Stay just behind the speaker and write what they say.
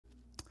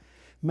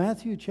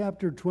Matthew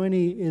chapter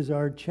 20 is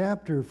our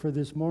chapter for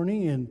this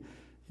morning, and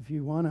if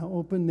you want to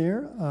open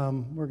there,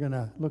 we're going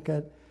to look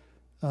at,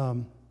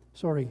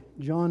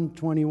 John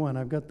 21.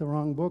 I've got the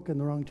wrong book and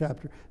the wrong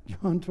chapter.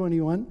 John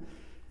 21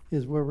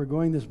 is where we're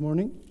going this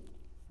morning.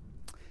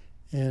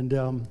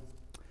 And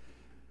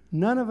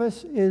none of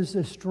us is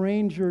a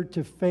stranger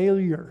to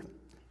failure,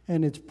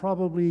 and it's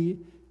probably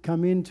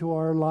come into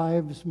our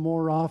lives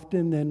more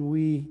often than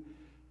we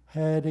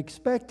had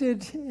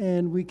expected,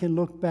 and we can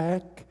look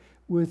back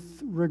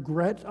with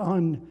regret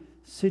on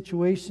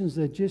situations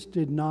that just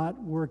did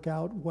not work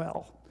out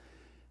well.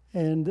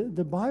 And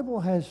the Bible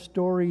has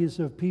stories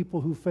of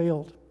people who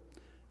failed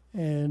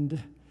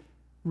and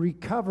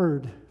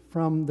recovered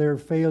from their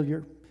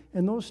failure.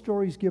 And those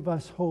stories give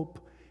us hope.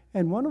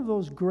 And one of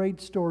those great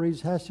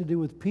stories has to do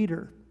with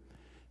Peter,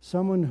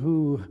 someone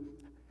who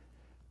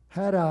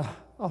had a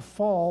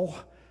fall,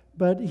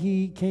 but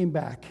he came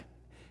back.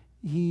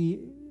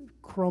 He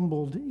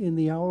crumbled in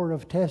the hour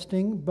of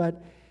testing,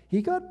 but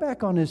he got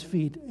back on his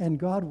feet, and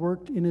God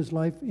worked in his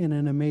life in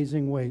an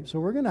amazing way. So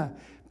we're going to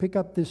pick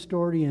up this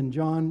story in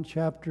John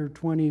chapter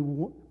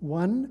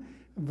 21,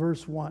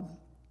 verse 1.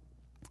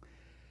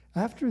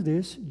 After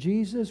this,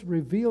 Jesus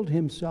revealed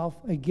himself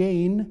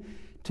again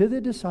to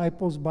the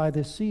disciples by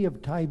the Sea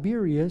of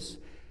Tiberias,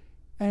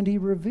 and he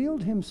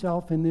revealed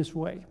himself in this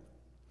way.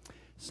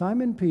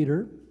 Simon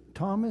Peter,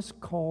 Thomas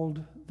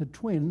called the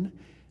twin,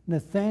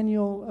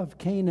 Nathanael of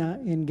Cana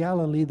in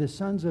Galilee, the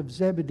sons of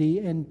Zebedee,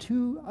 and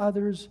two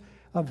others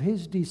of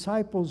his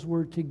disciples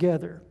were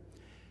together.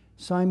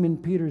 Simon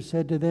Peter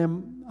said to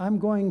them, "I'm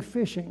going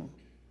fishing."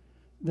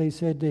 They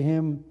said to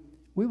him,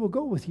 "We will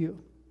go with you."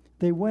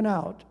 They went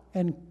out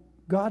and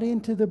got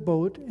into the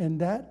boat, and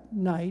that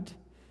night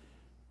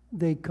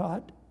they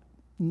caught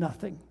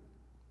nothing.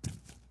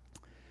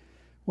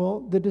 Well,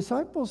 the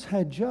disciples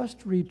had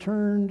just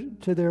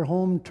returned to their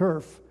home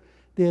turf.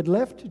 They had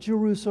left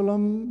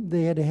Jerusalem.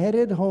 They had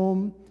headed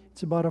home.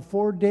 It's about a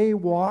 4-day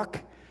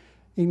walk.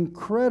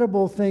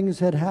 Incredible things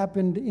had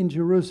happened in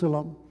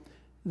Jerusalem.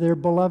 Their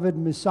beloved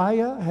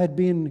Messiah had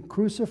been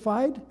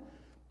crucified.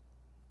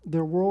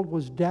 Their world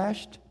was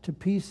dashed to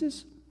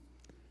pieces.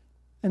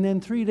 And then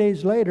 3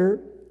 days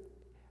later,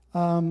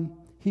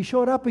 he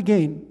showed up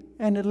again,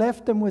 and it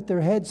left them with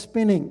their heads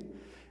spinning.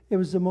 It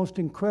was the most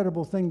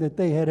incredible thing that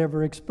they had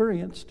ever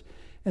experienced.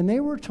 And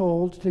they were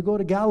told to go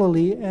to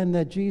Galilee and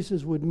that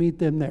Jesus would meet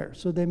them there.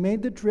 So they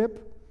made the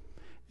trip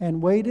and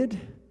waited,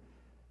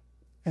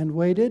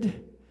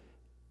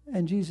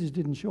 and Jesus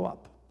didn't show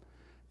up.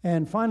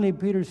 And finally,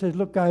 Peter says,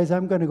 "Look, guys,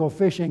 I'm going to go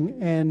fishing."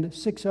 And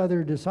 6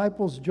 other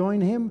disciples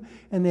join him,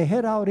 and they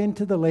head out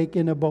into the lake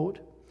in a boat.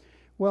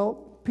 Well,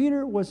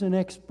 Peter was an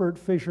expert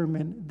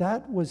fisherman.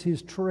 That was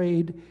his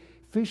trade.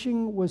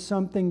 Fishing was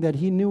something that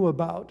he knew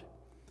about.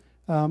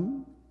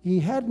 He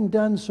hadn't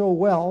done so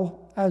well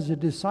as a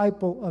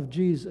disciple of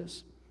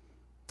Jesus.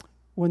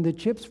 When the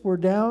chips were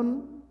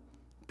down,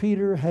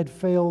 Peter had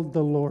failed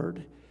the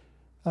Lord.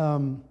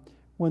 When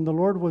the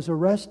Lord was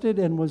arrested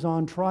and was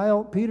on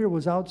trial, Peter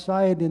was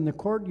outside in the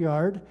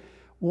courtyard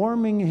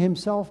warming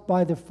himself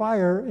by the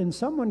fire, and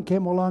someone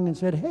came along and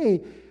said,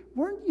 "Hey,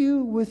 weren't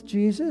you with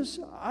Jesus?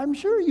 I'm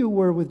sure you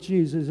were with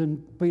Jesus."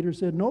 And Peter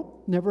said,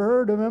 "Nope, never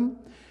heard of him."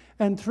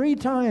 And 3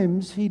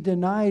 times he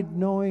denied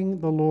knowing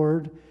the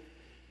Lord.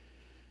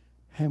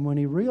 And when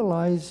he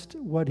realized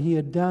what he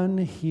had done,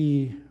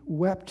 he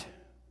wept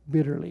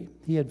bitterly.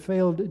 He had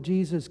failed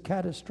Jesus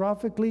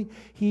catastrophically.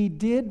 He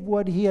did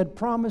what he had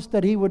promised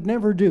that he would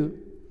never do.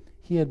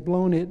 He had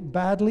blown it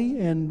badly,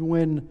 and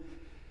when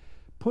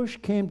push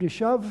came to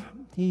shove,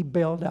 he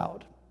bailed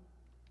out.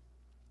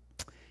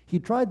 He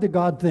tried the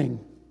God thing.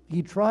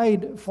 He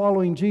tried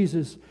following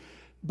Jesus,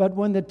 but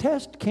when the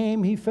test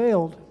came, he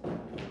failed.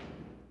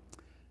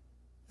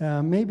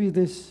 Maybe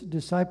this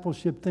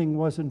discipleship thing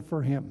wasn't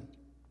for him.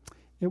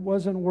 It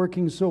wasn't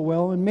working so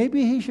well, and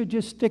maybe he should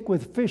just stick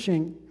with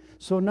fishing.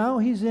 So now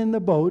he's in the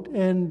boat,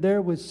 and there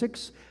with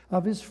 6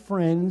 of his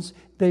friends.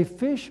 They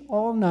fish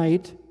all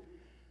night,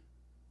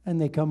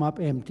 and they come up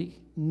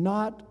empty.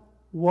 Not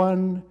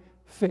one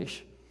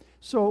fish.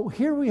 So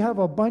here we have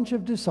a bunch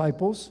of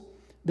disciples.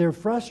 They're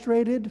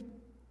frustrated.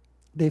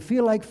 They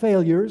feel like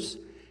failures.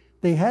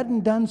 They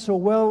hadn't done so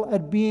well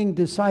at being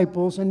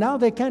disciples, and now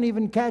they can't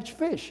even catch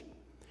fish.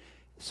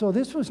 So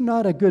this was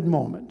not a good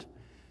moment.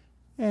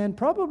 And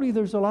probably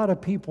there's a lot of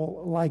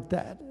people like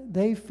that.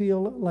 They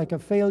feel like a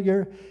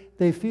failure.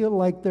 They feel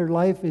like their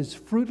life is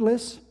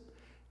fruitless.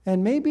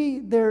 And maybe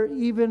they're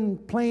even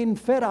plain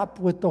fed up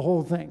with the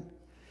whole thing.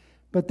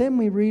 But then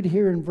we read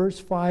here in verse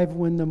 5,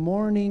 "When the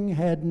morning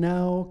had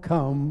now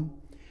come,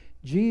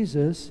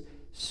 Jesus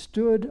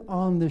stood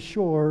on the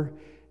shore,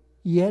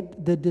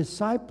 yet the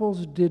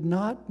disciples did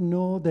not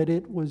know that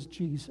it was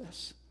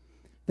Jesus.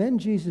 Then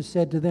Jesus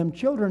said to them,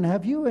 'Children,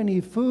 have you any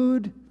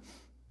food?'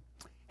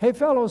 'Hey,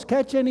 fellows,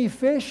 catch any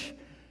fish?'"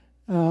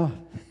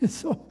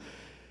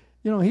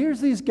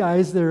 Here's these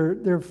guys.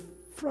 They're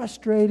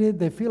frustrated.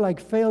 They feel like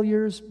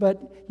failures.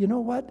 But you know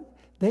what?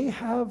 They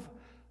have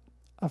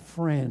a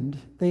friend.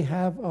 They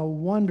have a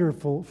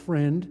wonderful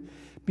friend.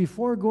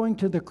 Before going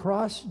to the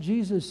cross,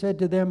 Jesus said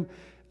to them,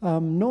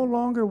 no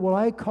longer will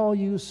I call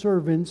you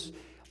servants.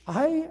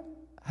 I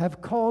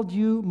have called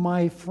you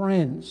my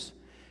friends.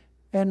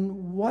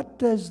 And what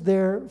does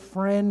their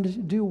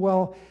friend do?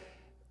 Well,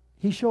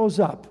 he shows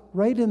up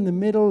right in the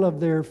middle of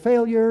their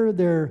failure,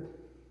 their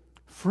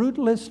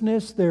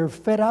fruitlessness, their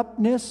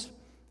fed-upness.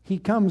 He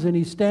comes and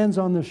he stands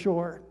on the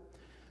shore.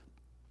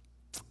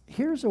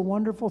 Here's a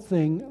wonderful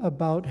thing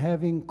about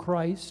having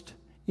Christ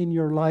in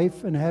your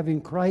life and having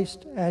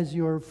Christ as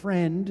your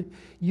friend.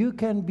 You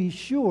can be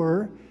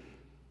sure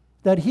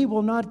that He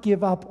will not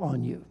give up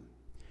on you.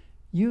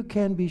 You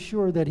can be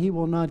sure that He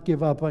will not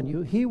give up on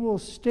you. He will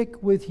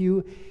stick with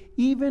you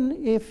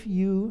even if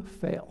you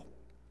fail.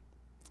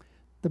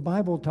 The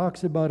Bible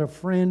talks about a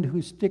friend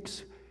who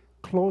sticks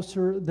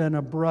closer than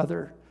a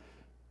brother.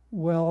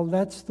 Well,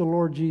 that's the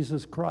Lord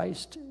Jesus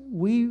Christ.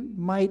 We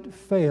might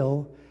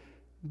fail,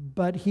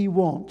 but He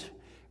won't.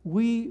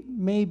 We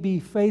may be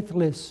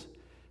faithless,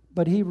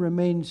 but He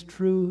remains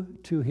true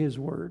to His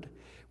word.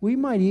 We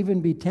might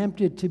even be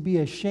tempted to be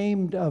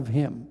ashamed of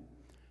Him,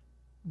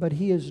 but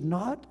He is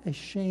not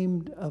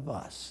ashamed of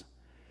us.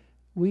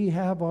 We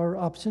have our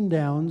ups and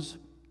downs.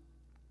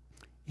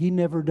 He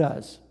never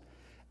does.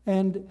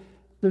 And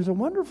there's a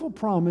wonderful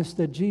promise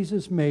that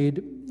Jesus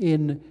made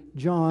in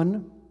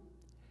John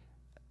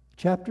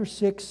chapter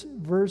 6,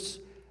 verse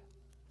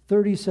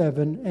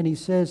 37, and He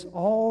says,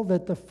 all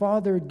that the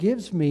Father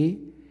gives me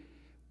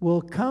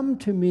will come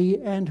to me,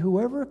 and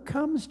whoever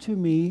comes to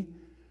me,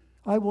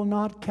 I will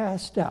not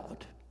cast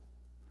out.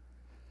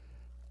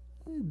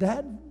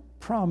 That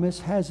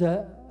promise has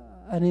an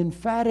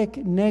emphatic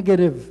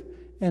negative,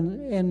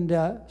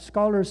 and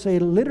scholars say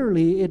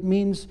literally it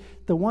means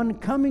the one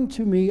coming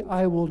to me,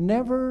 I will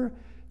never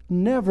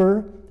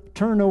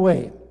turn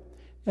away.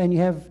 And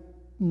you have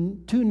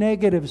two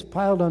negatives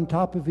piled on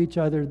top of each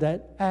other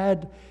that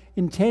add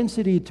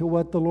intensity to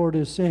what the Lord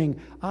is saying.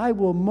 I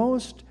will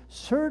most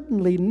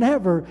certainly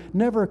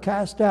never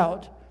cast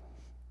out.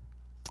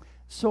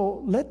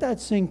 So let that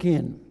sink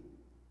in.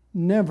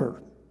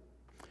 Never.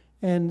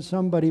 And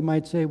somebody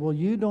might say, well,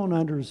 you don't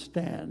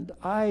understand.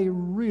 I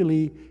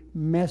really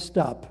messed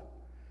up.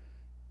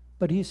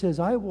 But He says,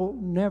 I will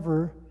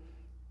never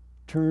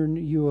turn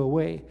you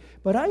away.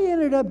 But I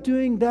ended up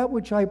doing that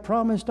which I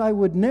promised I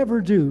would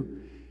never do.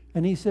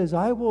 And He says,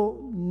 I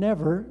will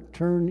never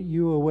turn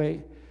you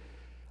away.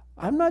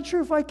 I'm not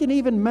sure if I can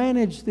even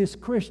manage this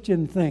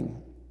Christian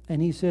thing.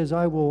 And He says,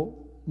 I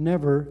will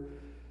never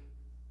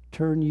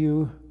turn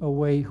you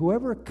away.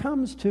 Whoever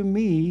comes to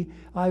me,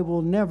 I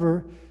will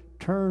never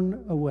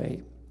turn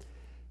away.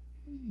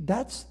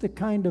 That's the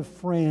kind of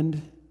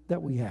friend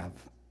that we have.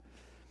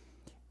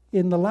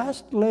 In the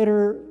last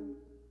letter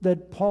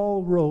that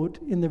Paul wrote,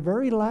 in the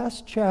very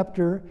last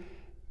chapter,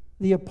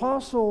 the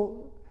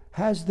apostle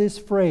has this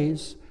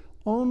phrase,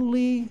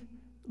 only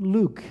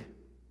Luke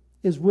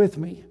is with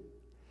me.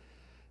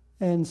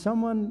 And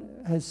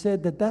someone has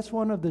said that that's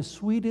one of the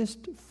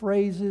sweetest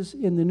phrases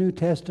in the New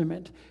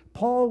Testament.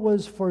 Paul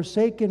was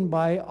forsaken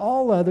by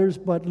all others,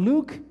 but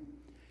Luke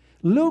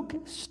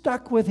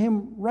stuck with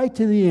him right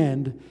to the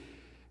end.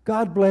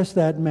 God bless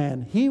that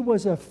man. He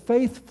was a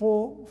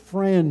faithful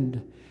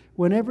friend.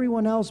 When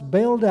everyone else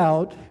bailed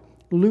out,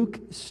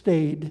 Luke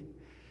stayed.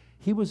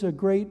 He was a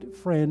great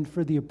friend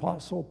for the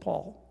Apostle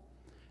Paul.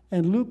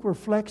 And Luke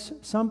reflects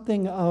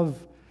something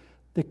of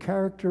the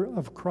character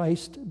of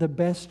Christ, the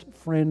best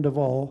friend of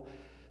all.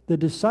 The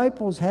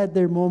disciples had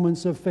their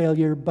moments of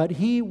failure, but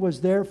He was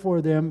there for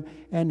them,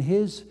 and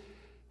His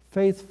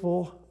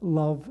faithful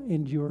love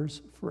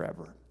endures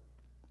forever.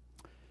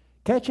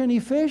 Catch any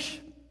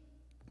fish?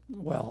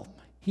 Well,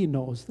 He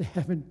knows they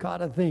haven't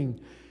caught a thing.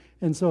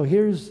 And so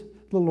here's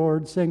the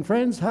Lord saying,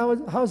 friends,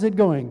 how's it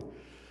going?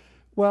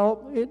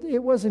 Well,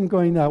 it wasn't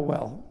going that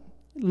well.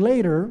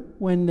 Later,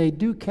 when they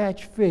do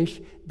catch fish,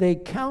 they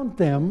count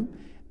them,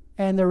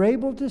 and they're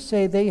able to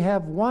say they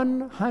have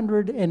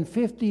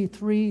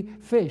 153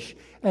 fish.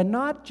 And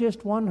not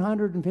just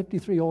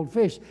 153 old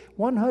fish,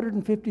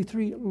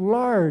 153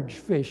 large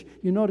fish.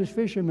 You notice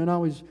fishermen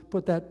always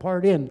put that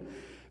part in.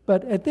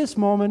 But at this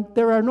moment,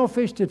 there are no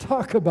fish to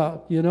talk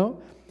about, you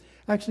know.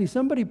 Actually,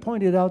 somebody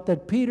pointed out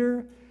that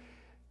Peter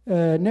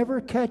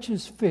never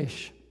catches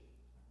fish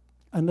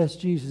unless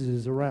Jesus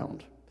is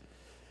around.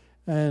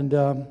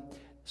 And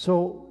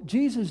so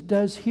Jesus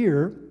does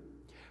here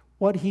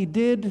what He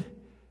did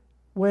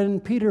when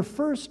Peter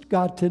first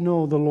got to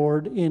know the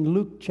Lord in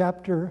Luke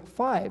chapter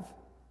 5.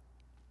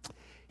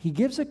 He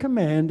gives a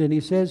command, and He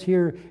says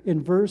here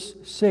in verse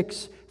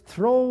 6,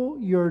 throw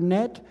your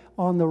net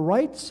on the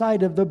right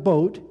side of the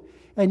boat,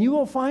 and you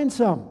will find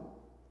some.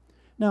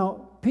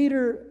 Now,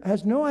 Peter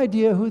has no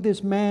idea who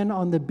this man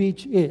on the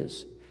beach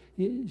is.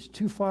 He's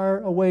too far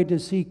away to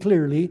see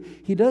clearly.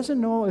 He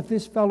doesn't know if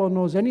this fellow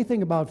knows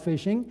anything about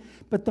fishing,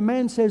 but the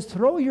man says,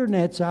 throw your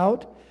nets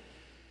out.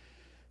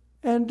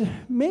 And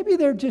maybe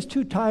they're just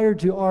too tired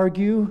to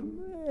argue,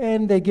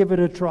 and they give it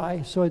a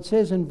try. So it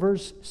says in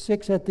verse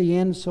 6 at the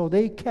end, so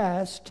they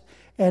cast,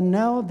 and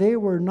now they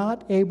were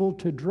not able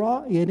to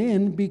draw it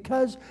in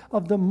because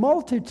of the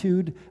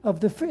multitude of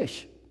the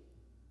fish.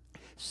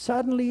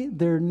 Suddenly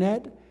their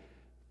net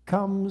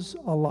comes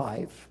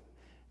alive.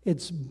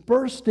 It's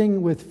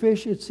bursting with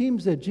fish. It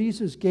seems that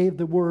Jesus gave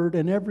the word,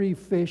 and every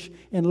fish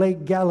in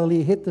Lake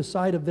Galilee hit the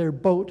side of their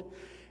boat,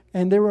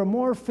 and there were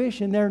more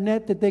fish in their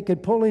net that they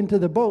could pull into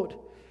the boat.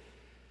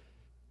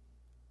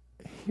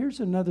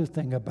 Here's another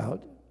thing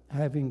about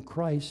having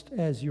Christ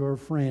as your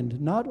friend.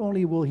 Not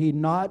only will He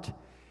not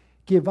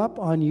give up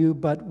on you,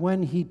 but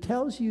when He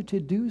tells you to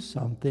do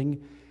something,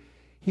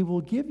 He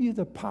will give you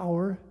the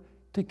power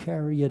to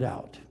carry it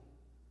out.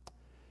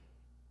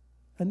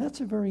 And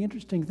that's a very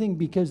interesting thing,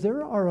 because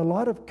there are a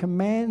lot of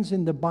commands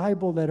in the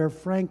Bible that are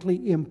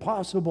frankly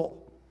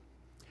impossible.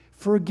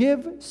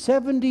 Forgive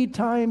 70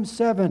 times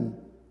 7.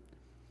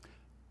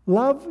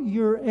 Love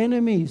your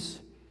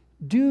enemies.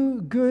 Do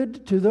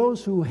good to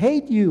those who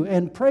hate you,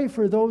 and pray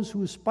for those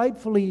who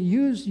spitefully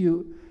use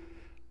you.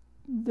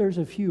 There's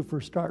a few for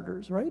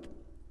starters, right?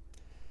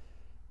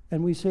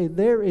 And we say,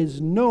 there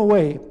is no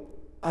way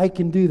I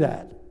can do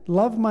that.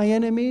 Love my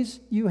enemies?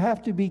 You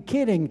have to be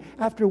kidding.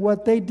 After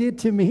what they did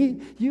to me,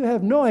 you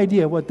have no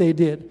idea what they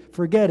did.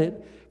 Forget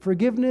it.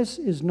 Forgiveness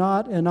is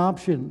not an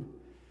option.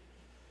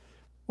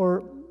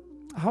 Or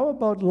how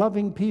about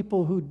loving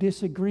people who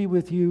disagree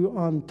with you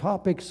on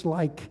topics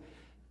like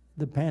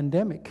the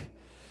pandemic?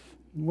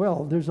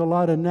 Well, there's a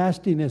lot of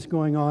nastiness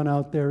going on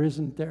out there,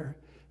 isn't there?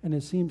 And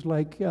it seems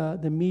like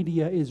the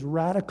media is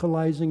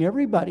radicalizing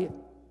everybody.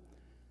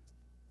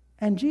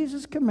 And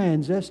Jesus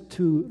commands us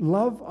to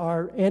love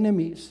our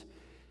enemies.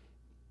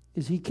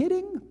 Is He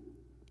kidding?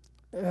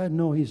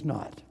 No, He's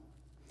not.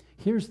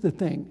 Here's the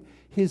thing.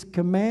 His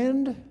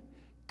command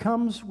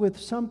comes with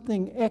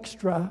something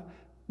extra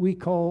we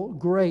call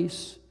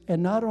grace.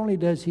 And not only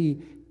does He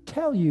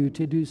tell you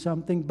to do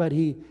something, but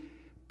He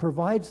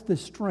provides the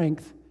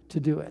strength to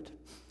do it.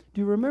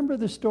 Do you remember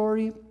the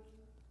story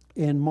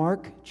in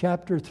Mark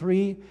chapter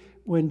 3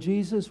 when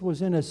Jesus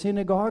was in a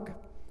synagogue?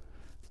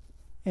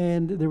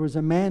 And there was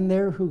a man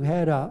there who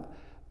had a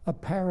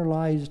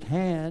paralyzed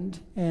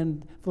hand,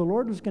 and the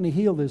Lord was going to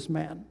heal this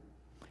man.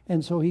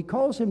 And so He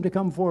calls him to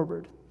come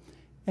forward.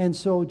 And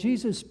so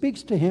Jesus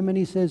speaks to him, and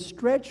He says,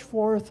 stretch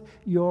forth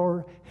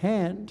your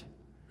hand.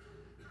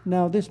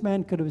 Now, this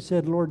man could have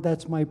said, Lord,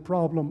 that's my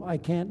problem. I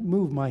can't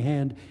move my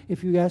hand.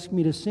 If you ask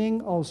me to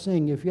sing, I'll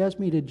sing. If you ask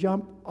me to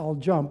jump, I'll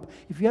jump.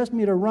 If you ask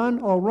me to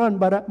run, I'll run.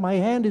 But my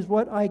hand is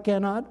what I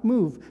cannot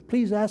move.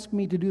 Please ask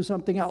me to do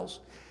something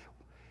else.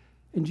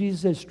 And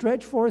Jesus says,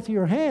 stretch forth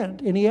your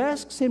hand. And He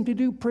asks him to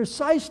do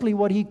precisely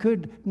what he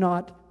could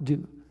not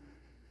do.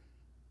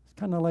 It's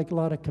kind of like a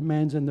lot of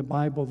commands in the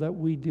Bible that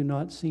we do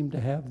not seem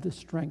to have the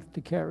strength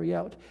to carry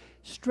out.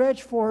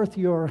 Stretch forth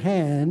your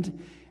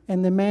hand.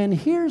 And the man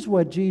hears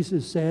what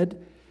Jesus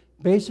said,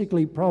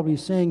 basically probably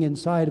saying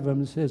inside of him,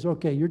 and says,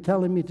 okay, you're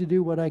telling me to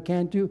do what I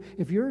can't do.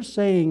 If you're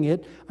saying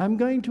it, I'm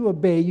going to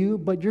obey you,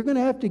 but you're going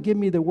to have to give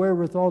me the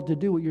wherewithal to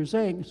do what you're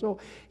saying. So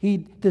he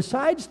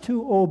decides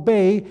to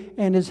obey,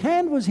 and his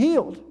hand was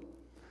healed.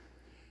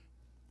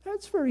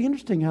 That's very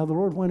interesting how the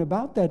Lord went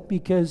about that,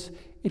 because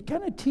it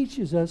kind of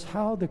teaches us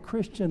how the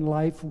Christian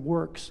life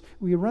works.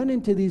 We run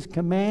into these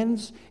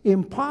commands,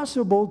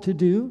 impossible to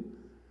do,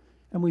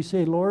 and we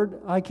say, Lord,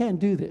 I can't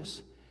do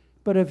this.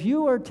 But if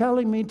you are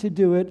telling me to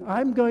do it,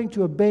 I'm going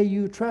to obey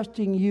you,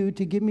 trusting you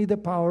to give me the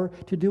power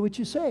to do what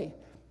you say.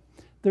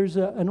 There's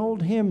an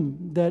old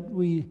hymn that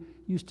we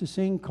used to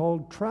sing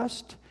called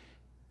Trust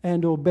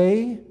and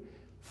Obey,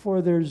 for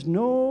there's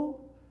no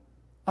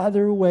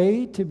other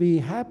way to be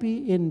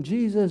happy in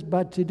Jesus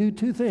but to do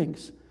two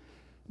things.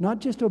 Not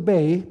just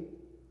obey,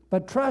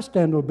 but trust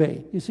and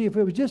obey. You see, if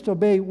it was just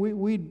obey,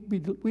 we'd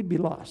be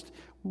lost.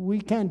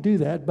 We can't do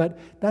that, but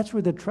that's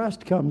where the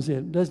trust comes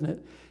in, doesn't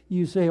it?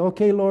 You say,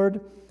 okay,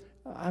 Lord,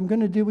 I'm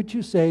going to do what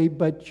you say,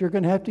 but you're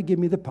going to have to give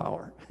me the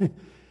power.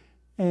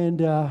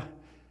 And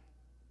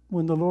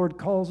when the Lord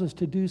calls us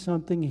to do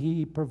something,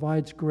 He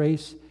provides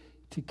grace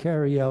to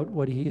carry out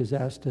what He has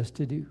asked us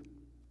to do.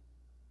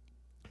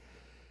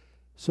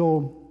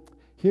 So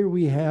here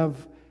we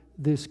have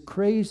this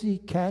crazy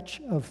catch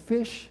of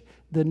fish.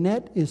 The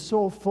net is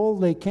so full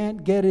they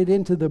can't get it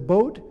into the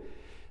boat.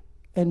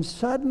 And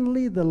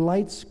suddenly the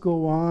lights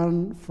go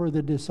on for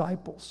the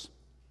disciples.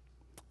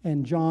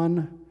 And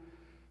John,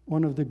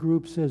 one of the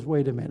group, says,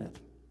 wait a minute.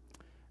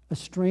 A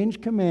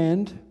strange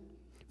command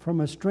from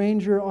a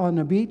stranger on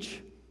the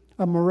beach,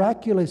 a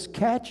miraculous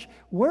catch.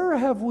 Where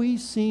have we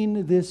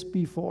seen this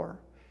before?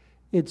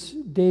 It's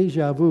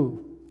deja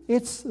vu.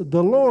 It's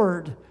the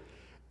Lord.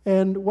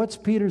 And what's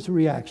Peter's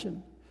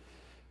reaction?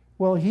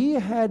 Well, he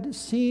had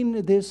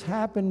seen this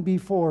happen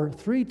before,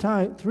 3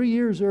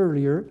 years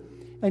earlier.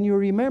 And you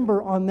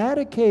remember on that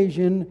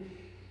occasion,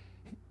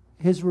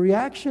 his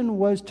reaction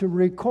was to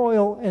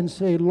recoil and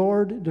say,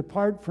 Lord,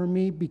 depart from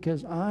me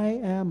because I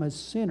am a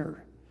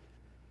sinner.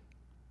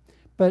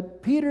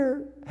 But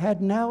Peter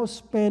had now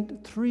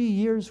spent 3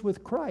 years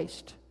with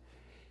Christ.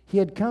 He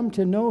had come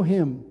to know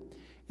Him.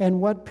 And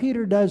what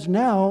Peter does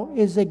now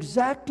is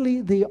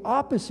exactly the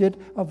opposite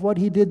of what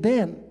he did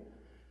then.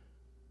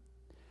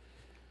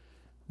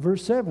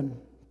 Verse 7,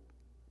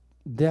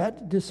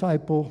 that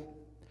disciple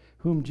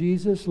whom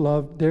Jesus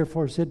loved,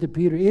 therefore said to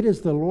Peter, "It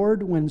is the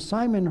Lord." When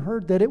Simon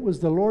heard that it was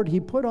the Lord, he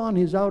put on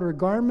his outer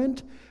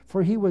garment,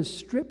 for he was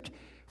stripped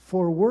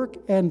for work,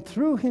 and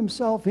threw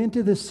himself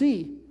into the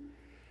sea.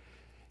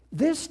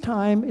 This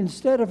time,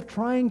 instead of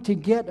trying to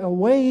get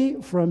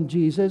away from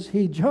Jesus,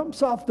 he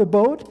jumps off the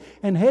boat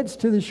and heads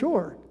to the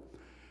shore.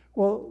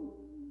 Well,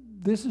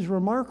 this is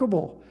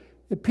remarkable.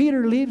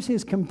 Peter leaves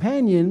his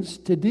companions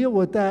to deal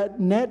with that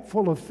net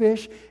full of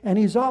fish, and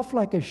he's off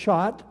like a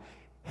shot,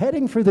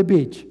 heading for the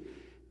beach.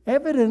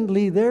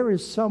 Evidently, there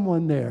is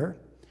someone there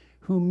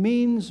who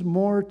means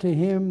more to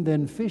him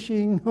than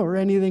fishing or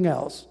anything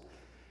else.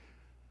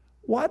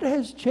 What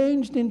has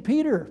changed in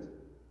Peter?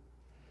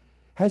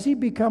 Has he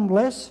become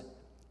less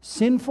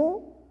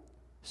sinful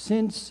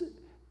since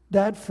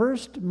that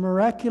first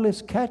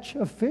miraculous catch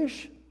of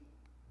fish?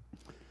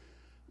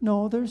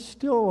 No, there's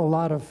still a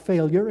lot of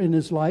failure in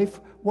his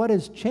life. What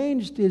has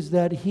changed is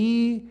that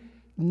he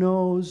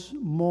knows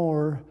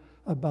more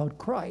about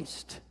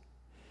Christ.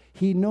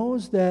 He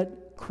knows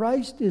that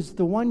Christ is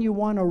the one you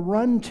want to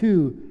run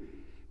to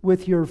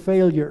with your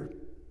failure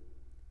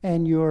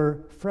and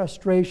your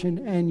frustration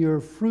and your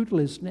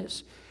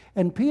fruitlessness.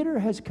 And Peter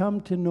has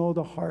come to know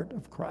the heart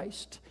of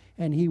Christ,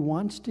 and he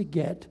wants to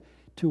get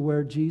to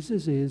where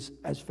Jesus is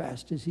as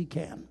fast as he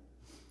can.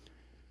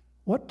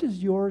 What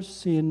does your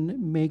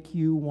sin make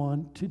you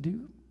want to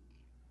do?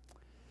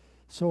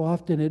 So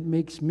often it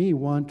makes me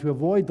want to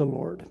avoid the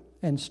Lord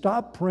and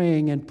stop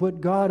praying and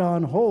put God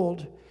on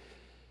hold.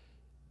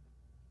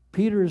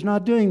 Peter is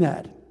not doing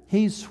that.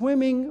 He's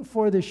swimming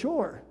for the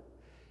shore.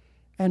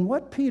 And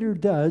what Peter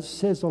does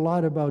says a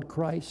lot about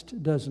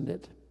Christ, doesn't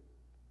it?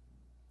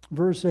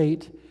 Verse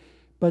 8,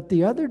 but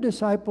the other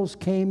disciples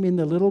came in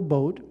the little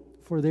boat,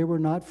 for they were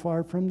not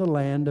far from the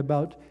land,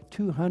 about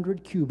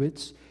 200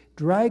 cubits,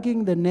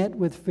 dragging the net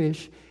with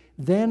fish.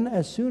 Then,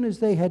 as soon as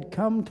they had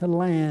come to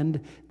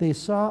land, they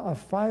saw a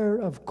fire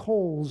of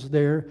coals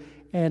there,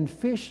 and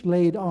fish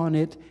laid on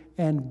it,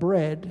 and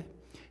bread.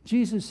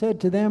 Jesus said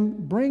to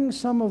them, "Bring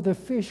some of the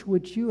fish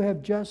which you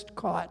have just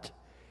caught."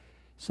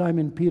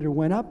 Simon Peter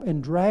went up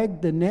and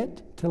dragged the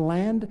net to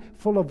land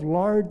full of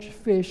large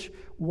fish,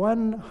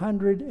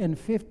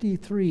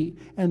 153.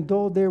 And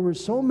though there were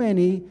so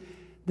many,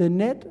 the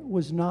net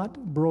was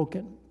not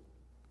broken.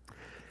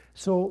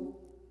 So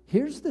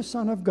here's the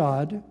Son of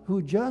God,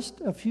 who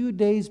just a few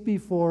days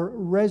before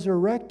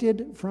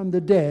resurrected from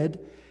the dead.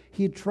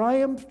 He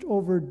triumphed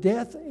over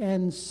death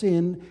and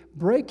sin,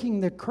 breaking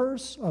the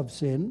curse of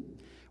sin.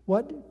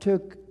 What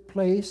took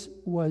place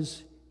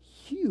was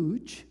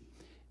huge.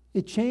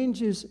 It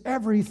changes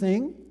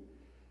everything.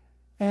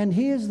 And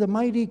he is the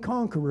mighty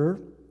conqueror.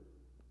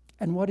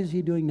 And what is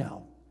he doing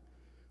now?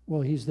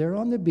 Well, he's there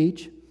on the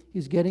beach.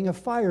 He's getting a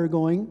fire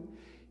going.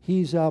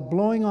 He's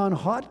blowing on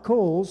hot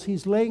coals.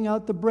 He's laying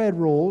out the bread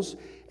rolls.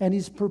 And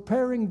he's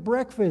preparing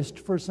breakfast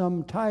for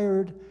some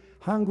tired,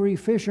 hungry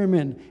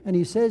fishermen. And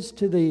he says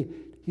to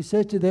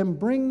them,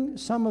 "Bring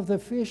some of the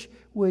fish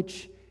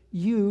which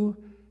you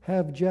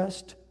have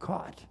just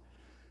caught."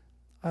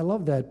 I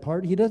love that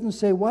part. He doesn't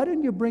say, "Why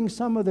don't you bring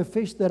some of the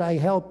fish that I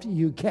helped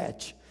you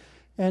catch?"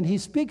 And he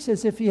speaks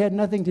as if he had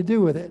nothing to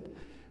do with it.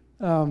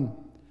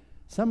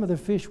 Some of the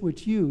fish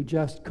which you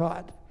just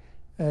caught.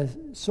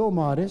 So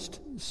modest,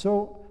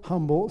 so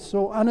humble,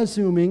 so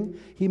unassuming.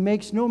 He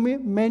makes no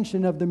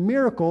mention of the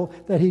miracle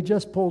that he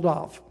just pulled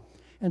off.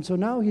 And so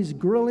now he's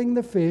grilling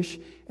the fish,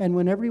 and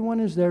when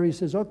everyone is there, he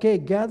says, "Okay,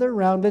 gather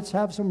around, let's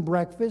have some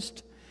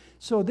breakfast."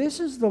 So this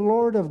is the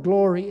Lord of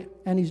glory,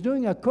 and he's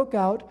doing a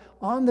cookout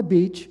on the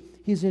beach.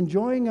 He's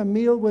enjoying a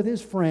meal with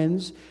his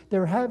friends.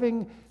 They're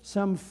having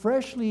some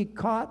freshly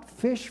caught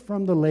fish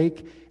from the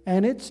lake,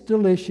 and it's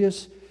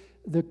delicious.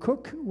 The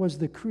cook was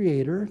the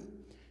creator,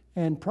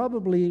 and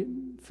probably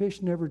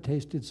fish never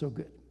tasted so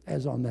good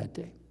as on that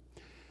day.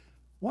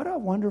 What a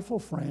wonderful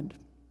friend.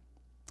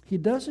 He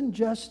doesn't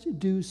just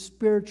do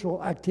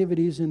spiritual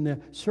activities in the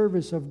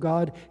service of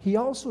God. He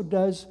also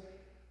does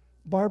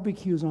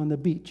barbecues on the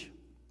beach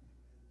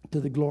to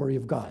the glory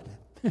of God.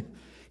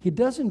 He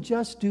doesn't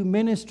just do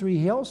ministry,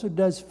 he also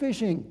does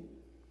fishing.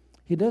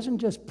 He doesn't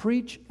just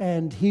preach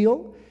and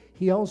heal,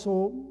 he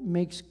also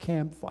makes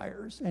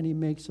campfires, and he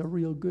makes a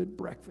real good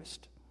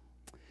breakfast.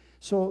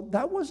 So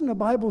that wasn't a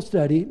Bible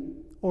study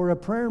or a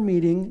prayer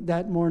meeting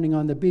that morning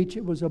on the beach,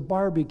 it was a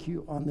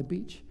barbecue on the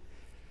beach.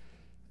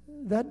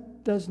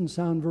 That doesn't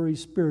sound very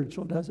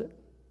spiritual, does it?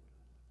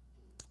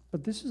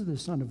 But this is the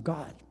Son of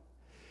God.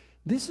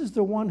 This is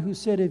the one who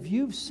said, "If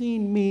you've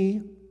seen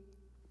me,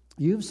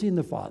 you've seen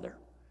the Father."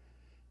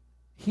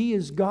 He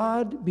is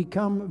God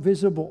become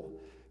visible.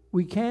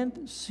 We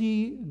can't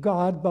see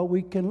God, but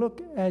we can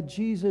look at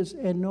Jesus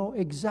and know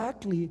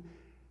exactly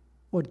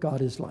what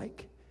God is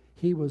like.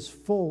 He was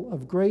full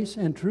of grace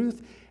and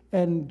truth,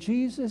 and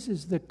Jesus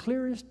is the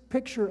clearest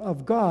picture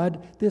of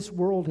God this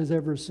world has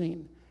ever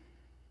seen.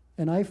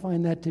 And I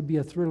find that to be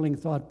a thrilling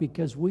thought,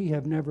 because we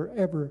have never,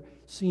 ever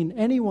seen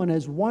anyone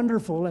as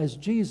wonderful as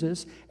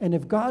Jesus. And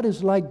if God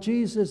is like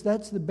Jesus,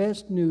 that's the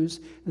best news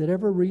that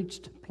ever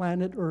reached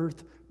planet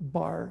Earth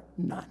bar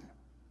none.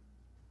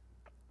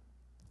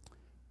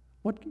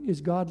 What is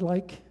God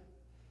like?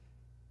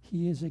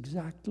 He is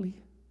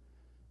exactly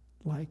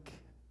like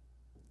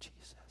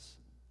Jesus.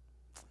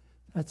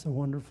 That's a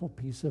wonderful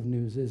piece of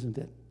news, isn't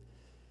it?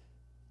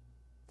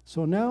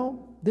 So now,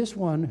 this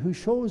one who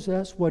shows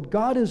us what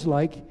God is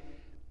like,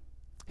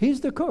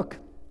 he's the cook.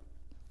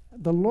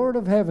 The Lord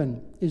of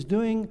heaven is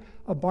doing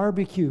a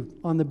barbecue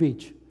on the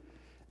beach,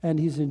 and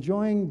he's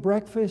enjoying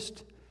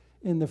breakfast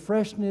in the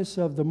freshness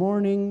of the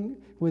morning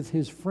with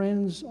his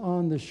friends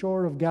on the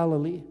shore of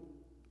Galilee.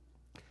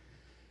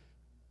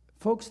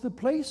 Folks, the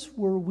place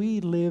where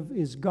we live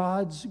is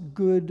God's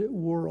good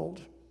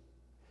world.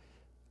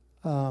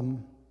 A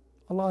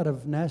lot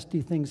of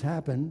nasty things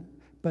happen,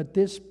 but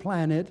this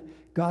planet,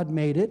 God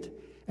made it,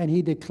 and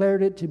he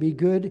declared it to be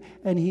good,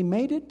 and he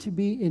made it to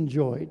be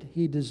enjoyed.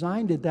 He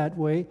designed it that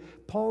way.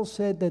 Paul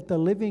said that the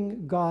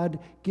living God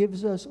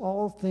gives us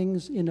all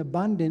things in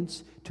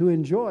abundance to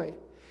enjoy.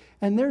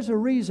 And there's a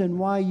reason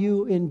why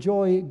you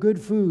enjoy good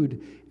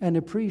food and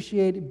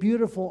appreciate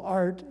beautiful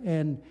art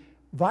and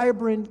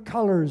vibrant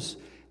colors.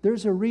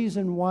 There's a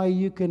reason why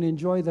you can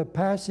enjoy the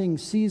passing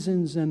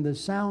seasons and the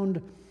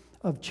sound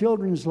of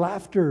children's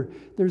laughter.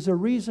 There's a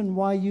reason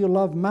why you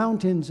love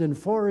mountains and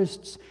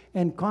forests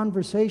and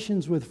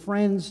conversations with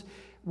friends,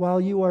 why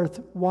you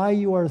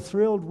are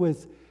thrilled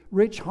with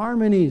rich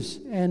harmonies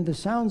and the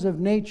sounds of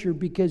nature,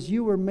 because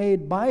you were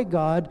made by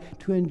God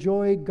to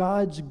enjoy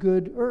God's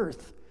good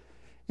earth.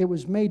 It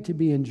was made to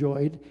be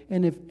enjoyed,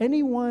 and if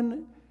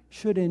anyone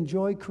should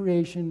enjoy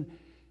creation,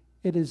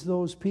 it is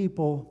those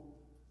people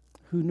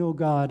who know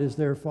God as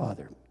their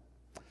Father.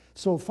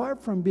 So far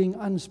from being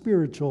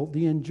unspiritual,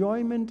 the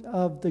enjoyment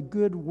of the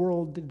good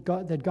world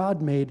that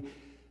God made,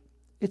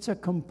 it's a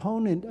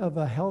component of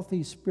a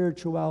healthy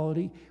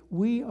spirituality.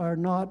 We are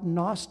not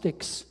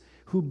Gnostics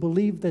who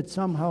believe that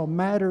somehow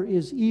matter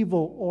is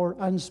evil or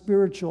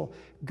unspiritual.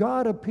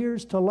 God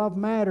appears to love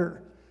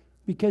matter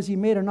because he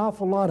made an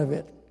awful lot of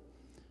it.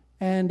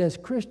 And as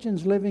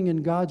Christians living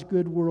in God's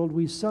good world,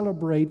 we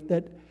celebrate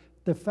that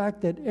the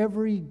fact that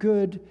every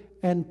good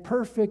and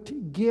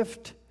perfect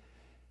gift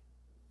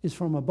is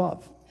from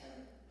above.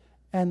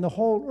 And the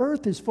whole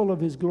earth is full of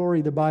his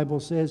glory, the Bible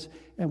says,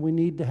 and we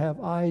need to have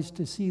eyes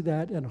to see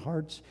that and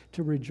hearts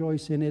to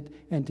rejoice in it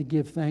and to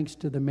give thanks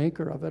to the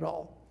maker of it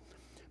all.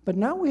 But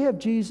now we have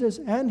Jesus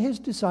and his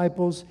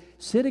disciples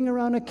sitting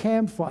around a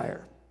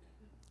campfire.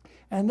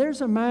 And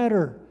there's a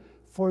matter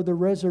for the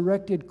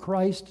resurrected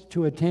Christ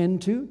to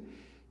attend to.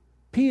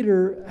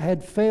 Peter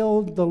had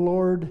failed the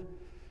Lord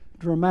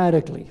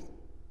dramatically.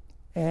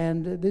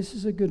 And this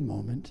is a good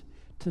moment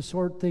to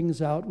sort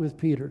things out with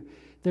Peter.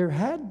 There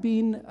had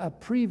been a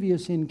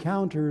previous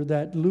encounter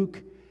that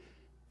Luke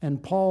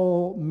and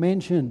Paul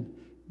mention,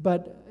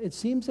 but it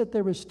seems that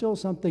there was still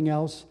something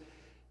else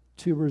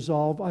to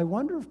resolve. I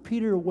wonder if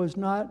Peter was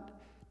not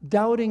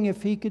doubting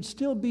if he could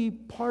still be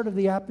part of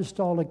the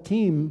apostolic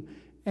team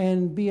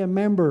and be a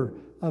member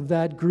of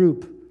that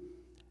group.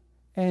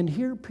 And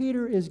here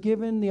Peter is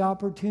given the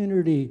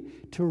opportunity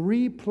to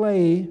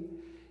replay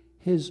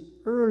his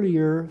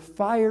earlier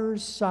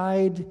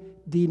fireside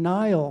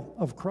denial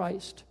of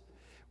Christ.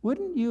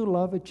 Wouldn't you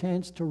love a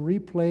chance to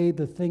replay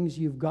the things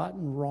you've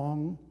gotten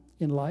wrong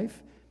in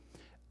life?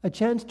 A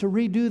chance to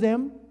redo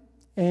them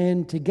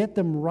and to get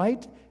them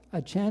right?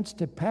 A chance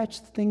to patch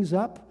things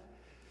up?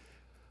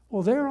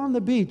 Well, there on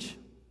the beach,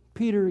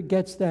 Peter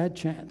gets that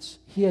chance.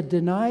 He had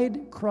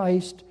denied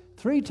Christ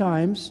 3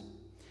 times,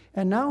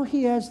 and now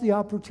he has the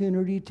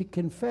opportunity to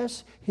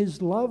confess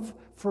his love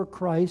for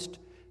Christ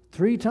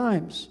 3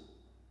 times.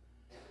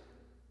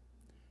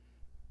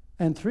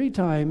 And 3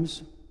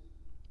 times,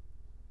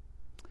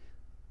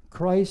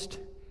 Christ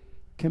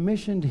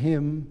commissioned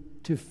him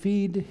to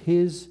feed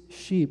his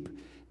sheep.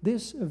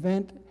 This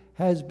event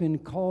has been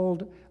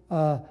called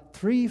a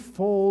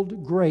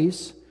threefold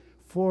grace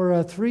for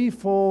a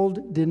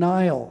threefold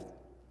denial.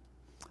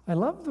 I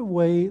love the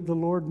way the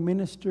Lord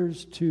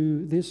ministers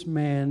to this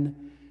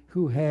man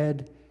who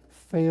had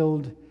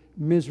failed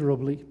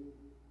miserably.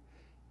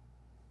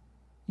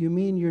 You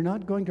mean you're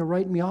not going to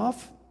write me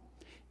off?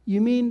 You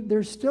mean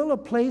there's still a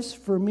place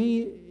for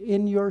me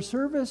in your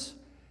service?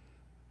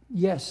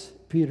 Yes,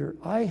 Peter,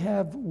 I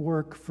have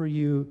work for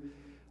you.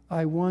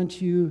 I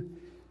want you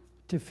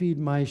to feed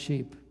my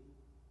sheep.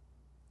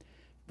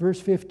 Verse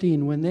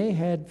 15, when they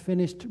had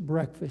finished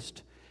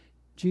breakfast,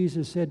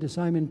 Jesus said to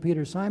Simon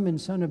Peter, Simon,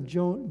 son of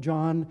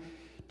John,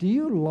 do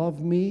you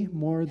love me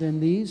more than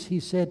these? He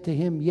said to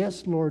him,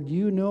 yes, Lord,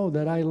 you know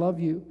that I love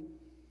you.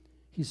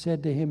 He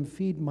said to him,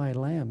 feed my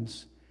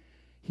lambs.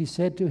 He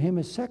said to him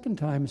a second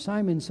time,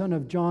 Simon, son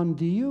of John,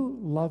 do you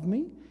love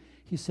me?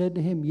 He said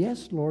to him,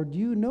 yes, Lord,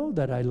 you know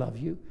that I love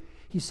you.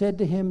 He said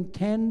to him,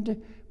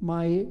 tend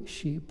my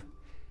sheep.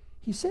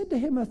 He said to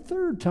him a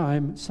third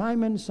time,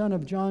 Simon, son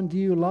of John, do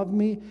you love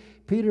me?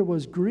 Peter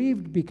was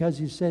grieved because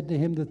he said to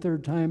him the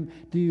third time,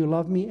 do you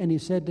love me? And he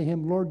said to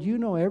him, Lord, you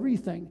know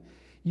everything.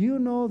 You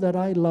know that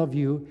I love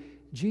you.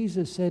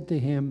 Jesus said to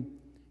him,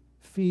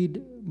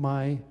 feed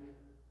my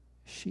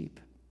sheep.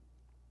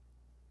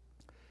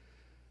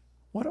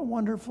 What a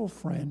wonderful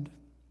friend.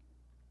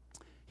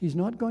 He's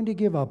not going to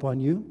give up on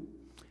you.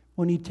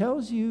 When he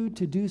tells you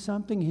to do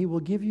something, he will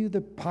give you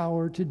the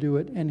power to do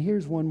it. And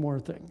here's one more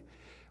thing.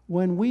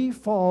 When we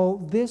fall,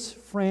 this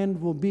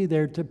friend will be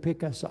there to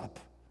pick us up.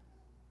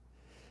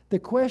 The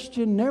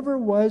question never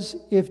was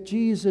if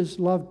Jesus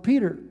loved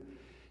Peter.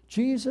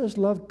 Jesus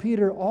loved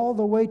Peter all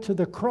the way to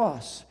the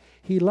cross.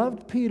 He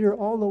loved Peter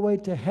all the way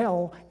to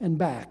hell and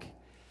back.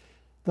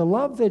 The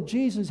love that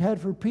Jesus had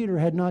for Peter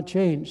had not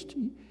changed.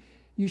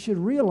 You should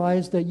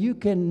realize that you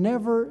can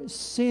never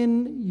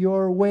sin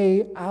your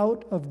way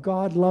out of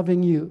God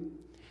loving you.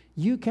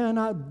 You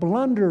cannot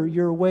blunder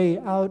your way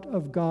out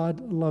of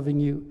God loving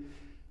you.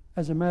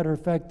 As a matter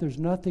of fact, there's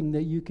nothing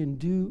that you can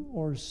do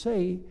or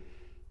say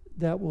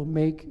that will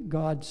make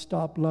God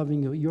stop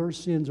loving you. Your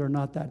sins are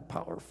not that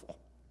powerful.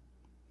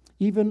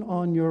 Even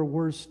on your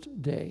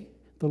worst day,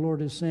 the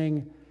Lord is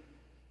saying,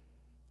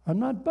 I'm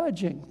not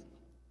budging.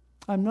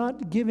 I'm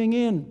not giving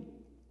in.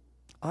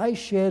 I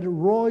shed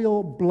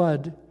royal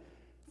blood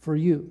for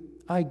you.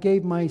 I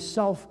gave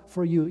myself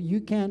for you. You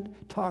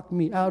can't talk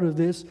me out of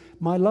this.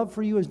 My love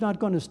for you is not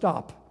going to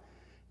stop.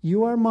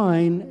 You are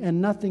mine,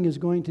 and nothing is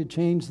going to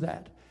change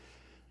that.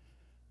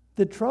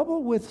 The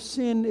trouble with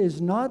sin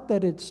is not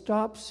that it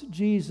stops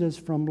Jesus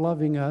from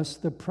loving us.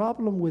 The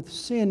problem with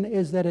sin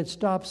is that it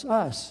stops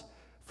us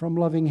from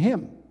loving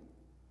Him.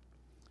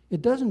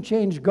 It doesn't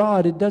change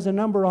God. It does a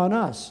number on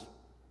us.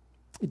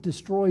 It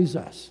destroys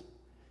us.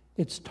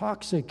 It's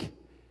toxic.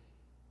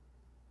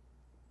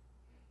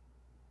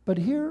 But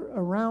here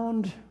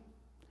around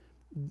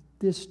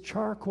this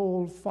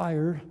charcoal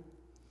fire,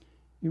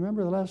 you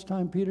remember the last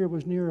time Peter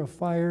was near a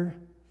fire?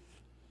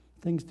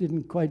 Things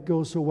didn't quite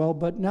go so well,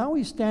 but now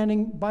he's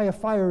standing by a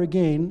fire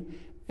again,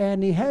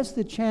 and he has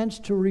the chance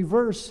to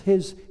reverse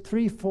his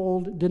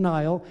threefold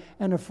denial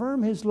and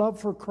affirm his love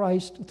for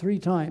Christ 3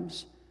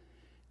 times.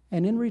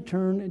 And in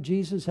return,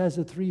 Jesus has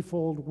a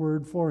threefold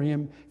word for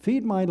him.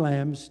 Feed my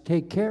lambs,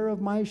 take care of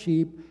my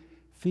sheep,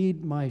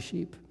 feed my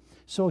sheep.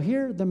 So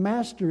here the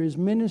master is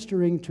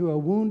ministering to a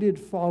wounded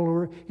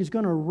follower. He's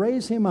going to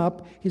raise him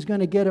up. He's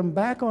going to get him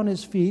back on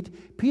his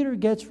feet. Peter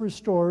gets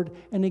restored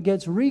and he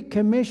gets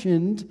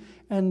recommissioned.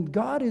 And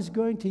God is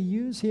going to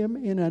use him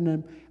in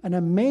an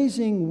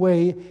amazing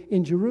way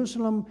in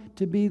Jerusalem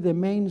to be the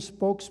main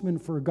spokesman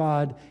for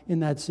God in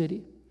that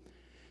city.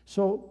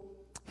 So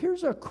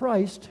here's a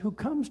Christ who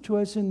comes to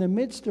us in the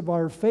midst of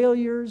our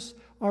failures,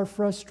 our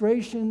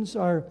frustrations,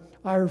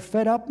 our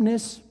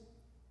fed-upness.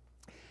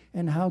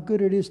 And how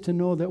good it is to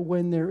know that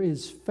when there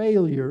is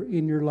failure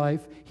in your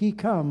life, He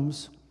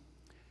comes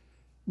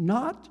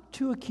not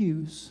to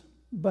accuse,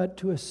 but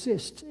to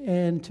assist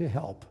and to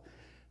help.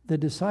 The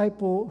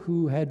disciple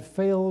who had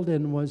failed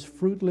and was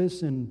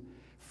fruitless and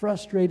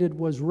frustrated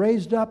was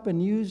raised up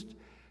and used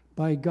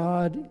by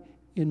God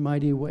in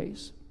mighty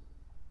ways.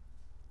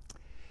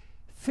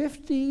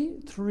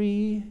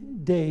 53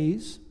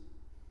 days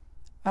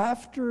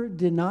after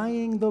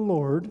denying the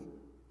Lord,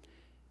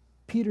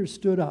 Peter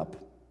stood up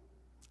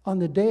on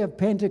the day of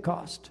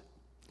Pentecost.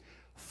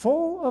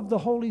 Full of the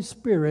Holy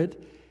Spirit,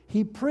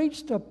 he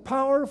preached a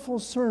powerful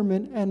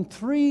sermon, and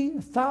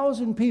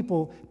 3,000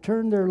 people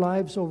turned their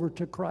lives over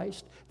to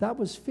Christ. That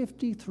was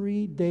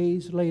 53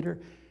 days later.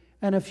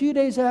 And a few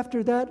days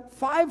after that,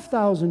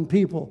 5,000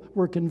 people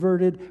were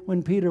converted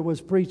when Peter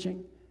was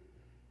preaching.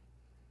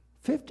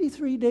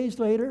 53 days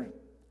later,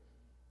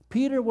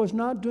 Peter was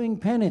not doing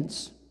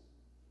penance.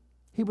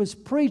 He was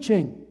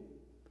preaching.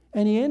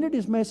 And he ended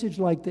his message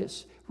like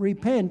this: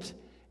 repent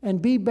and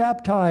be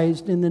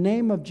baptized in the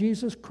name of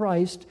Jesus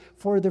Christ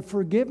for the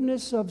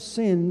forgiveness of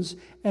sins,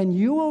 and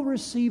you will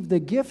receive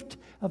the gift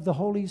of the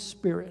Holy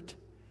Spirit.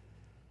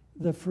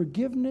 The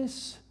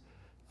forgiveness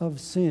of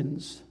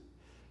sins.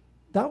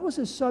 That was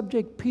a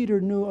subject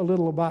Peter knew a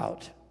little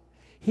about.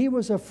 He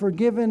was a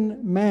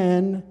forgiven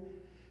man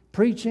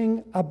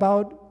preaching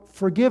about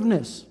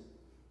forgiveness.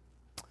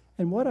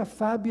 And what a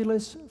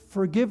fabulous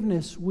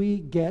forgiveness we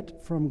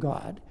get from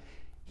God.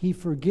 He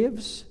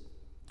forgives,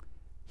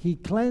 He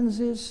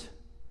cleanses,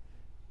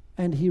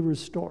 and He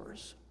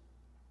restores.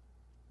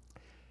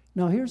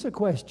 Now here's a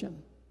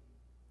question.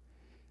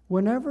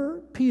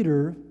 Whenever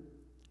Peter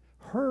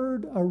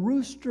heard a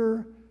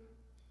rooster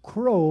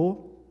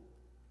crow,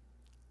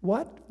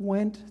 what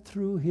went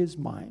through his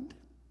mind?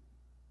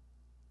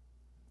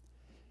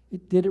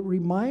 Did it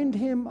remind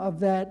him of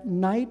that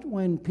night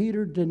when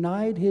Peter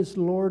denied his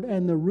Lord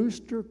and the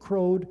rooster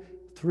crowed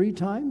 3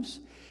 times?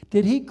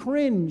 Did he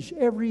cringe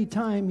every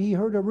time he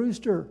heard a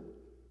rooster?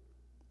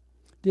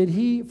 Did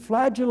he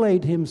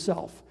flagellate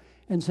himself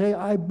and say,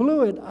 I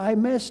blew it, I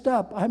messed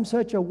up, I'm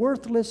such a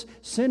worthless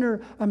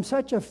sinner, I'm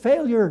such a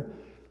failure?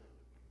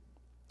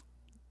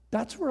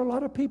 That's where a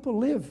lot of people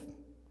live.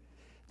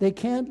 They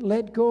can't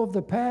let go of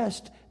the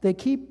past. They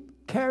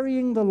keep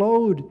carrying the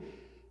load.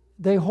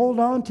 They hold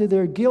on to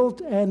their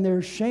guilt and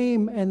their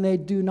shame, and they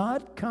do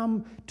not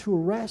come to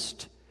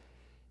rest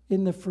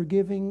in the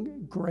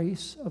forgiving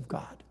grace of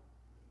God.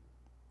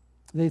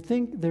 They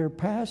think their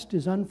past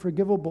is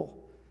unforgivable.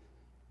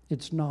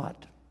 It's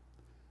not.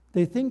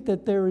 They think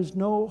that there is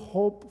no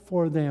hope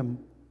for them.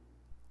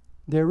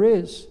 There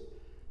is.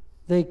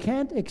 They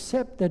can't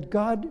accept that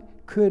God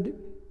could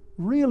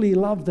really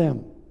love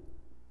them.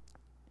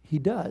 He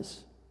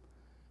does.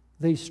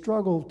 They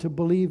struggle to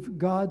believe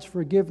God's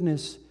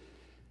forgiveness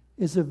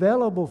is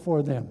available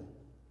for them.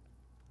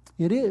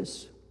 It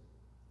is.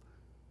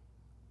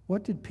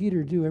 What did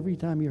Peter do every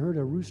time he heard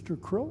a rooster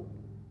crow?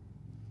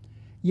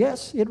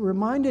 Yes, it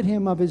reminded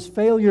him of his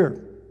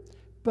failure,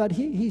 but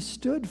he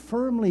stood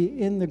firmly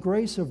in the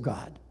grace of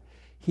God.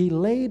 He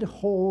laid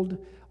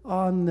hold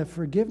on the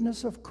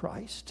forgiveness of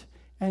Christ,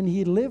 and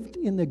he lived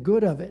in the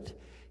good of it.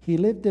 He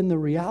lived in the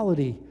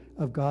reality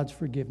of God's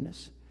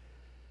forgiveness.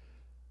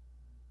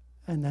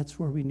 And that's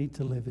where we need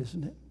to live,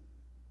 isn't it?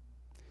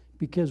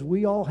 Because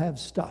we all have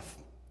stuff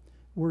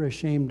we're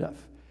ashamed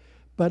of.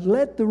 But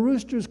let the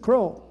roosters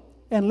crow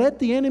and let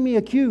the enemy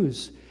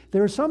accuse.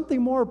 There's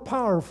something more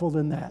powerful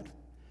than that.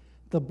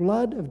 The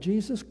blood of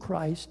Jesus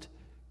Christ,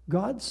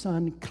 God's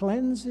Son,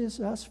 cleanses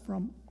us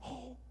from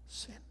all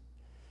sin.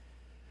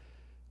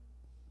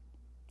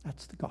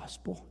 That's the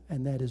gospel,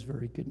 and that is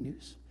very good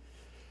news.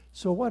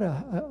 So what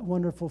a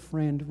wonderful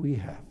friend we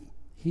have.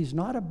 He's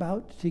not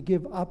about to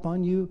give up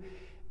on you,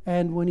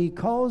 and when he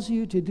calls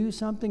you to do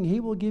something, he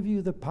will give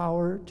you the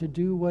power to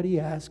do what he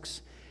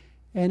asks.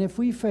 And if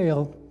we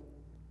fail,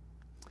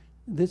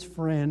 this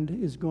friend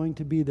is going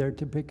to be there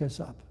to pick us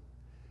up.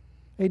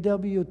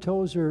 A.W.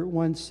 Tozer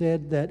once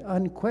said that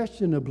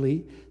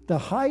unquestionably, the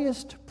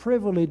highest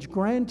privilege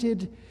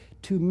granted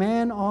to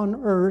man on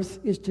earth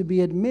is to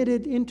be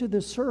admitted into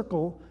the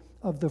circle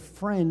of the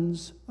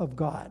friends of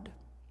God.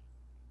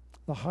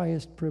 The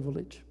highest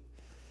privilege.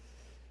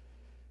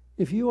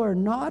 If you are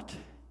not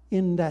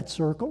in that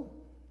circle,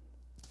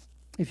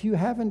 if you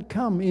haven't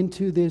come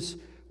into this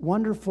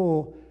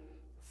wonderful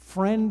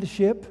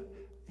friendship,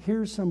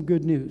 here's some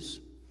good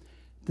news.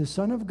 The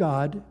Son of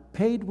God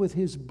paid with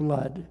his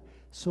blood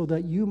so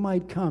that you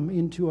might come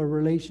into a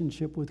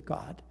relationship with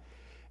God.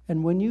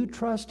 And when you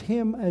trust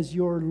him as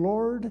your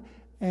Lord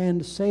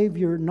and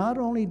Savior, not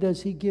only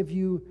does he give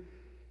you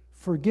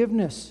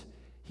forgiveness,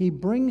 he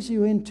brings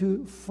you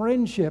into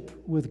friendship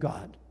with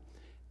God.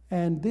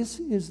 And this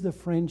is the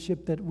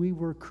friendship that we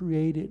were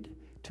created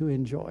to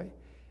enjoy.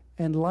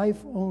 And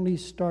life only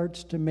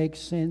starts to make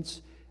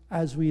sense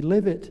as we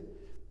live it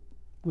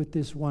with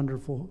this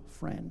wonderful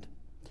friend.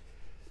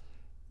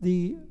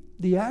 The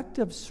act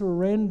of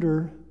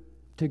surrender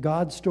to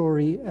God's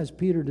story, as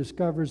Peter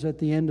discovers at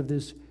the end of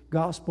this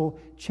gospel,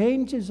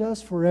 changes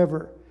us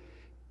forever.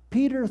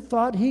 Peter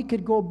thought he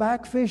could go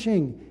back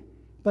fishing,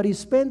 but he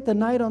spent the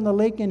night on the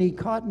lake and he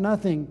caught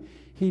nothing.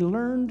 He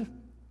learned,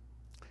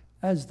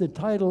 as the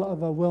title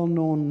of a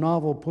well-known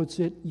novel puts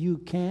it, you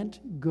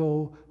can't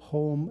go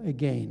home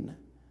again.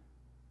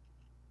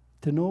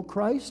 To know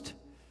Christ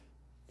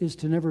is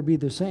to never be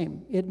the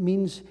same. It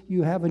means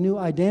you have a new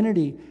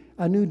identity,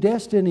 a new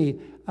destiny,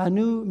 a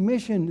new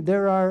mission.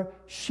 There are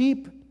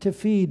sheep to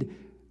feed,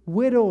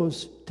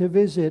 widows to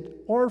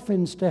visit,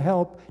 orphans to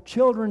help,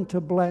 children to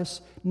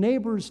bless,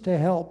 neighbors to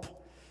help.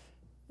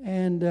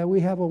 And we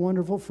have a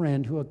wonderful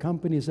friend who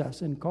accompanies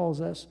us and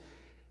calls us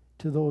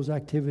to those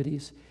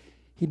activities.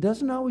 He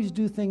doesn't always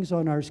do things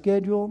on our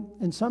schedule,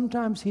 and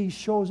sometimes he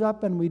shows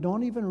up and we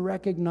don't even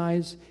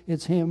recognize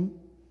it's him.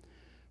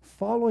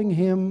 Following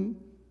him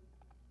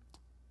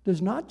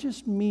does not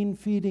just mean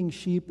feeding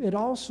sheep, it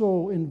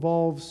also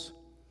involves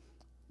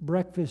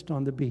breakfast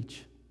on the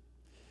beach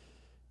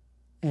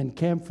and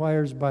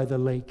campfires by the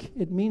lake.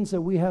 It means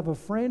that we have a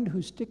friend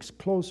who sticks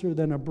closer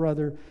than a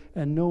brother,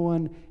 and no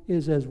one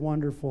is as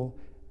wonderful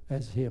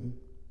as him.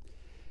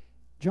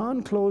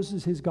 John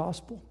closes his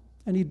gospel,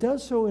 and he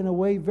does so in a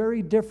way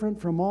very different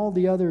from all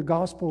the other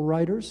gospel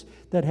writers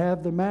that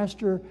have the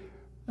master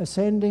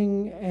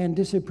ascending and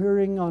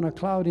disappearing on a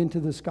cloud into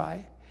the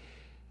sky.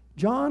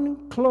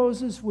 John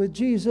closes with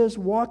Jesus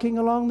walking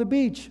along the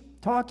beach,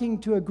 talking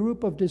to a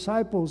group of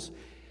disciples.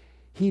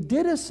 He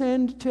did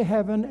ascend to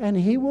heaven and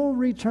he will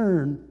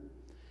return,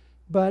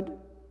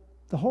 but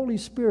the Holy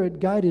Spirit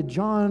guided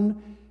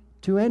John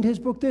to end his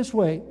book this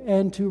way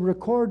and to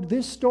record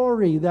this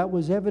story that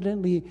was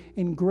evidently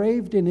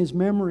engraved in his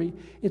memory.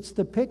 It's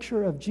the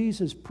picture of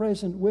Jesus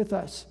present with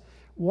us,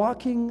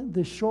 walking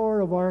the shore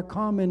of our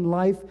common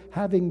life,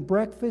 having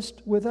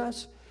breakfast with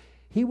us.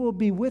 He will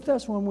be with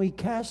us when we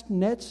cast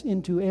nets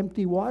into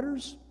empty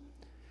waters.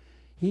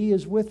 He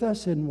is with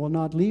us and will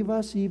not leave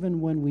us even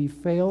when we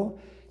fail.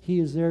 He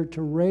is there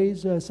to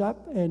raise us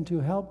up and to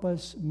help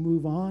us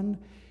move on.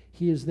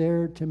 He is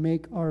there to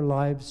make our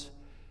lives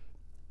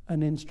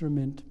an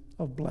instrument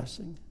of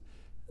blessing.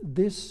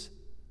 This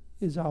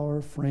is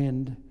our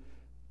friend,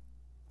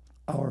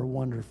 our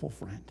wonderful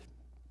friend.